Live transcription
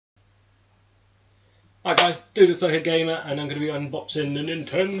Hi guys, Doodles Like a Gamer, and I'm going to be unboxing the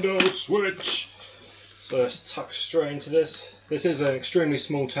Nintendo Switch. So let's tuck straight into this. This is an extremely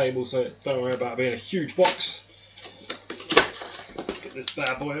small table, so don't worry about it being a huge box. Let's get this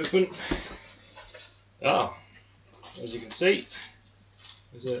bad boy open. As you can see,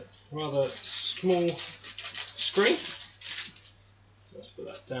 there's a rather small screen. So let's put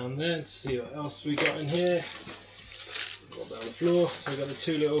that down there and see what else we got in here. Got down the floor. So we've got the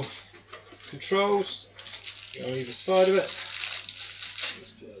two little controls on either side of it.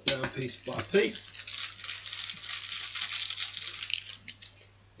 Let's put it down piece by piece.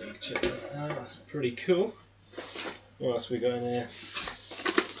 Check that out, that's pretty cool. What else we got in here?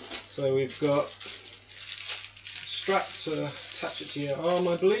 So we've got a strap to attach it to your arm,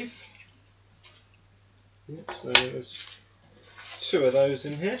 I believe. Yep, so there's two of those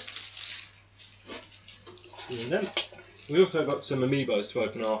in here. Two of them. We also got some amiibos to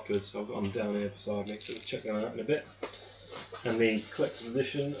open afterwards, so I've got them down here beside me, so we'll check them out in a bit. And the collector's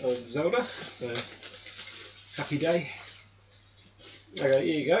edition of Zelda, so happy day. Okay,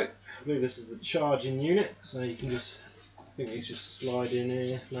 here you go. I believe this is the charging unit, so you can just, I think you just slide in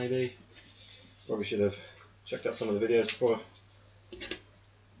here, maybe. Probably should have checked out some of the videos before.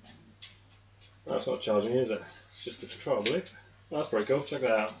 No, it's not charging, is it? It's just the control, I believe. Oh, that's pretty cool, check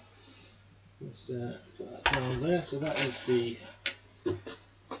that out. Let's put that down there. So that is the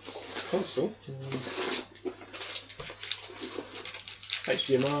console.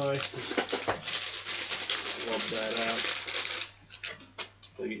 HDMI. Lob that out.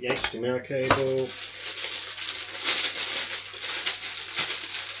 So you get the HDMI cable.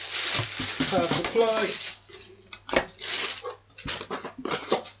 Power supply.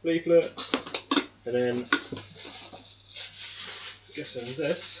 Leaflet. And then I'm guessing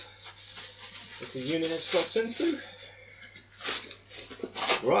this is the unit it slots into.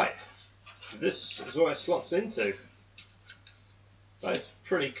 Right, this is what it slots into. That is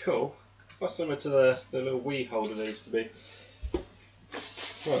pretty cool. Quite similar to the little Wii holder there used to be.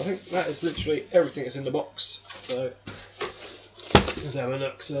 Right, I think that is literally everything that's in the box. So let's have a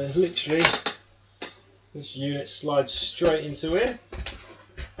look. So literally this unit slides straight into here.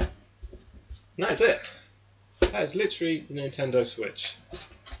 And that is it. That is literally the Nintendo Switch.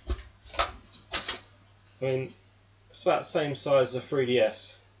 I mean, it's about the same size as a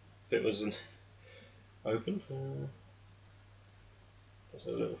 3DS if it was open. There's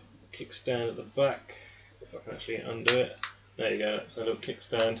a little kickstand at the back, if I can actually undo it. There you go, that's a little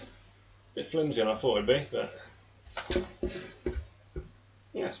kickstand. A bit flimsier than I thought it'd be, but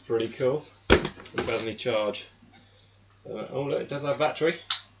yeah, it's pretty cool. It has any charge. So, oh look, it does have battery.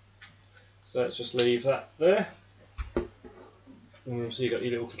 So let's just leave that there. And so you've got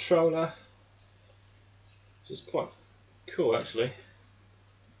your little controller. Which is quite cool actually.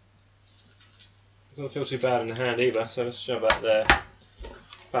 It doesn't feel too bad in the hand either, so let's shove that there.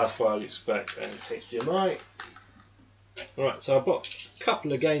 Power supply you expect, and HDMI. Alright, so I bought a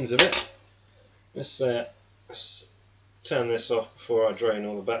couple of games of it. Let's turn this off before I drain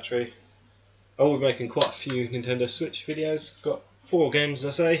all the battery. I will be making quite a few Nintendo Switch videos. Got 4 games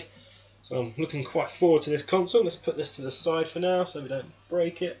as I say, so I'm looking quite forward to this console. Let's put this to the side for now so we don't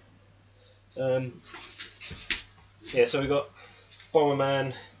break it. Yeah, so we've got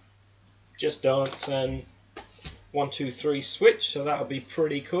Bomberman, Just Dance, and 1, 2, 3 Switch, so that'll be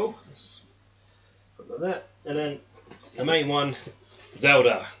pretty cool. Let's put like that. And then the main one,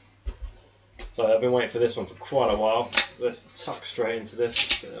 Zelda. So I've been waiting for this one for quite a while, so let's tuck straight into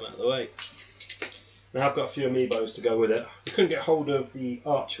this, get them out of the way. Now I've got a few amiibos to go with it. We couldn't get hold of the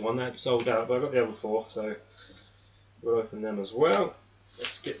Archer one, they had sold out, but I got the other 4, so we'll open them as well.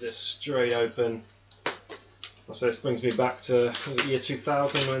 Let's get this straight open. So this brings me back to the year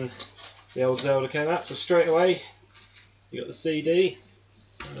 2000 when the old Zelda came out. So straight away, you got the CD,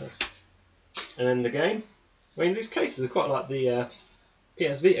 and then the game. I mean, these cases are quite like the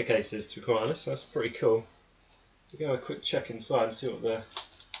PS Vita cases, to be quite honest. So that's pretty cool. We'll go a quick check inside and see what the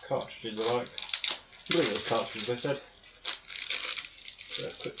cartridges are like. I believe it was cartridges, I said. So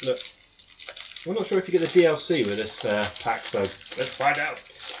a quick look. I'm not sure if you get the DLC with this pack, so let's find out.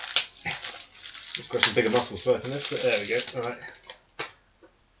 Let's grab some bigger muscles first in this, but there we go. Alright.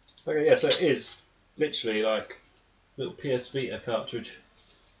 Okay, yeah, so it is literally like a little PS Vita cartridge.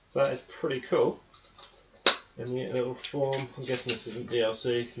 So that is pretty cool. And you get a little form. I'm guessing this isn't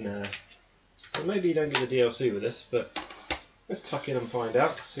DLC. No. So maybe you don't get the DLC with this, but let's tuck in and find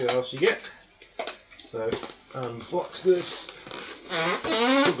out. See what else you get. So, unbox this.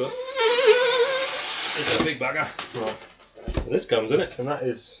 Oh, it's a big bugger. Right. So this comes in it, and that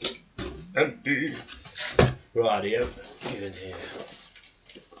is empty. Rightio, let's get in here.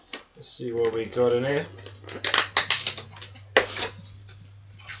 Let's see what we got in here.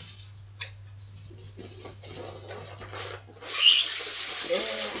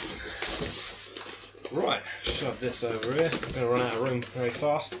 Right, shove this over here. I'm going to run out of room very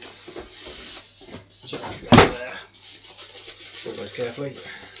fast. Chuck that there. Always carefully.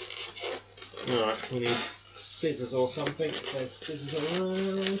 Alright, we need scissors or something. There's scissors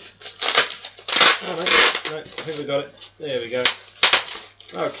around. Oh no, I think we got it. There we go.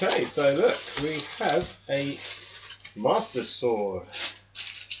 Okay, so look, we have a Master Sword.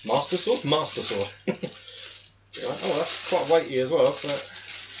 Master Sword? Master Sword. Right. Oh, that's quite weighty as well. So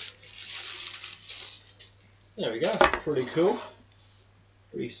there we go. That's pretty cool.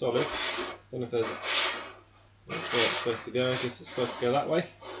 Pretty solid. Don't know if there's that's where it's supposed to go. I guess it's supposed to go that way.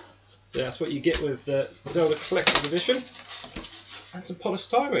 So that's what you get with the Zelda Collector's Edition. And some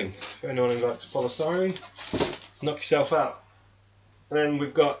polystyrene. If anyone who likes polystyrene, knock yourself out. And then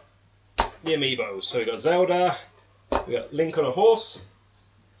we've got the amiibos. So we've got Zelda, we've got Link on a horse,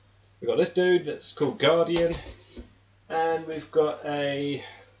 we've got this dude that's called Guardian, and we've got a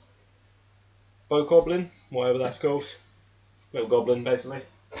Bokoblin, whatever that's called. Little goblin basically.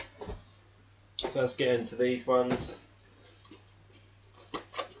 So let's get into these ones.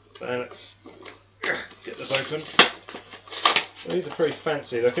 So let's get this open. Well, these are pretty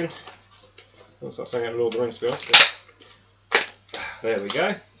fancy looking. Looks like something out of Lord of the Rings to be honest. But there we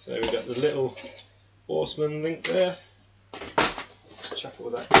go. So we've got the little horseman Link there. Let's chuck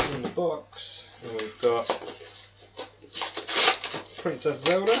all that in the box. And we've got Princess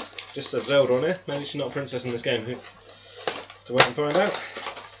Zelda. Just says Zelda on here. Maybe she's not a princess in this game. To wait and find out.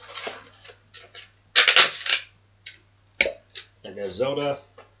 And there's Zelda.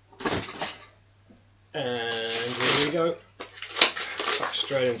 And here we go.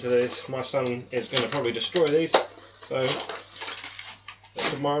 Straight into these. My son is going to probably destroy these, so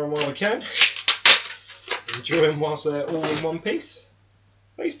let's admire them while we can. Enjoy them whilst they're all in one piece.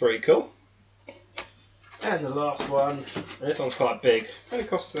 These pretty cool. And the last one, and this one's quite big. Only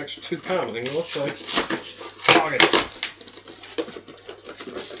costs an extra £2 I think it was, so bargain.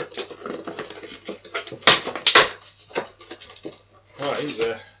 Right,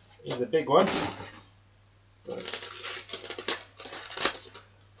 here's a big one.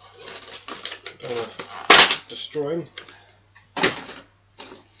 Destroy him.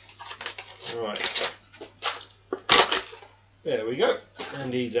 Right. There we go.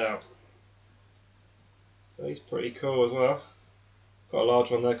 And he's out. So he's pretty cool as well. Got a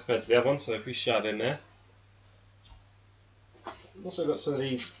large one there compared to the other one, so if we shove in there. I've also got some of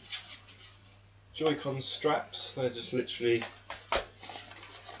these Joy-Con straps. They're just literally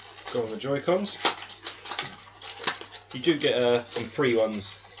go on the Joy-Cons. You do get some free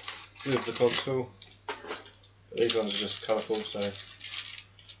ones with the console. But these ones are just colourful, so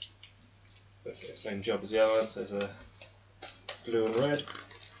basically the same job as the other ones. There's a blue and red.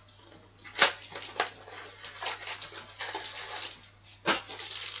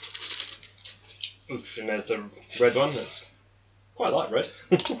 Oof, and there's the red one. That's quite light red.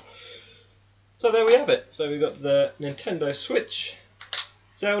 So there we have it. So we've got the Nintendo Switch,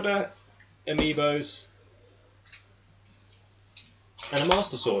 Zelda, amiibos, and a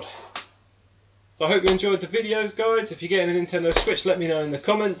Master Sword. So I hope you enjoyed the videos, guys. If you're getting a Nintendo Switch, let me know in the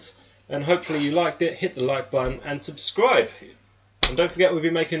comments, and hopefully you liked it. Hit the like button and subscribe. And don't forget, we'll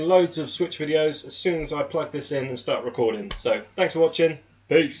be making loads of Switch videos as soon as I plug this in and start recording. So thanks for watching.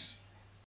 Peace.